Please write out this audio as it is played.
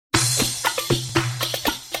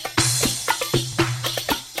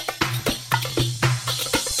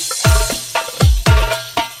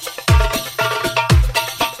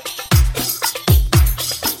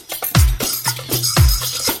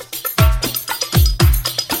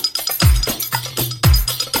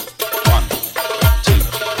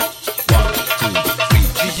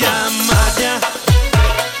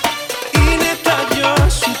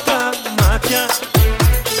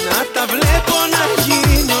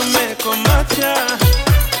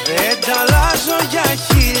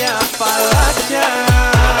παλάτια.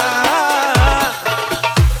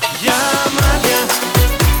 Διαμάντια,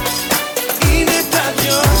 είναι τα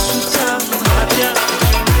δυο σου τα μάτια,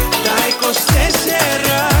 τα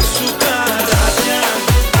 24 σου καράτια.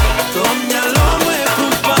 Το μυαλό μου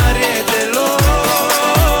έχουν πάρει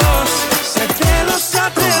εντελώς, σε τέλος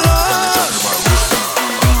ατελώς.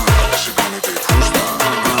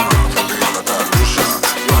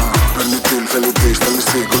 Θέλει τι, στέλνει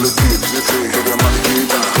τι, κολλητή, γιατί και δραματική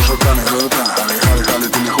ήταν. Πόσο κάνει ρώτα, χάρη χάρη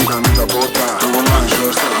την έχουν κάνει τα πόρτα. Το γονάει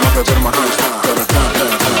σωστά, μάθε τέρμα χωριστά. Τώρα τα,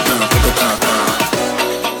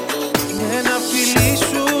 Με ένα φιλί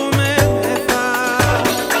σου με πεθάς,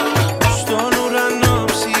 στον ουρανό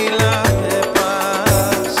ψηλά με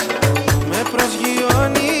πας. Με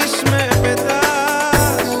προσγειώνεις, με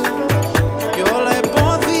πετάς κι όλα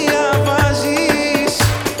εμπόδια βάζεις.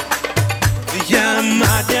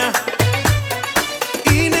 Διαμάντια.